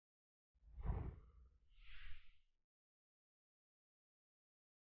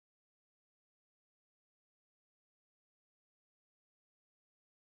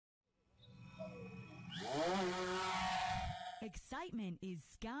Excitement is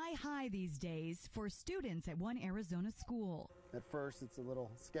sky high these days for students at one Arizona school. At first, it's a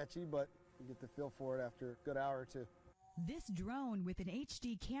little sketchy, but you get the feel for it after a good hour or two. This drone with an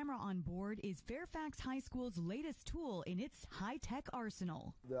HD camera on board is Fairfax High School's latest tool in its high-tech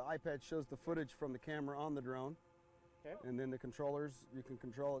arsenal. The iPad shows the footage from the camera on the drone, and then the controllers, you can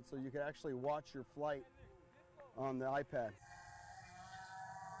control it so you can actually watch your flight on the iPad.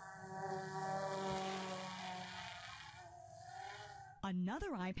 Another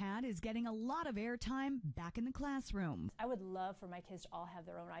iPad is getting a lot of airtime back in the classroom. I would love for my kids to all have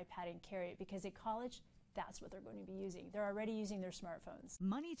their own iPad and carry it, because at college, that's what they're going to be using. They're already using their smartphones.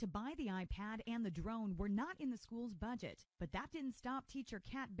 Money to buy the iPad and the drone were not in the school's budget, but that didn't stop teacher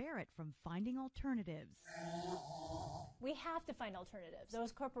Kat Barrett from finding alternatives. We have to find alternatives.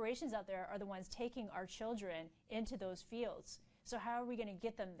 Those corporations out there are the ones taking our children into those fields. So how are we going to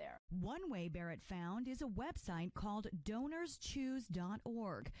get them there? One way Barrett found is a website called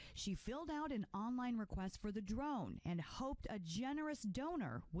donorschoose.org. She filled out an online request for the drone and hoped a generous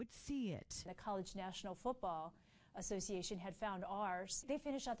donor would see it. The College National Football Association had found ours. They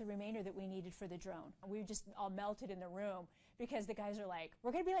finished out the remainder that we needed for the drone. We just all melted in the room because the guys are like,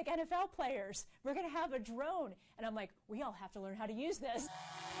 we're going to be like NFL players. We're going to have a drone. And I'm like, we all have to learn how to use this.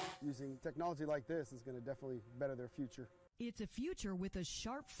 Using technology like this is going to definitely better their future. It's a future with a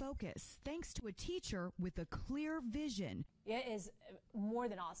sharp focus, thanks to a teacher with a clear vision. It is more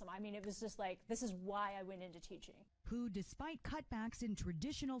than awesome. I mean, it was just like, this is why I went into teaching. Who, despite cutbacks in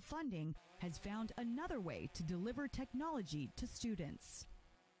traditional funding, has found another way to deliver technology to students.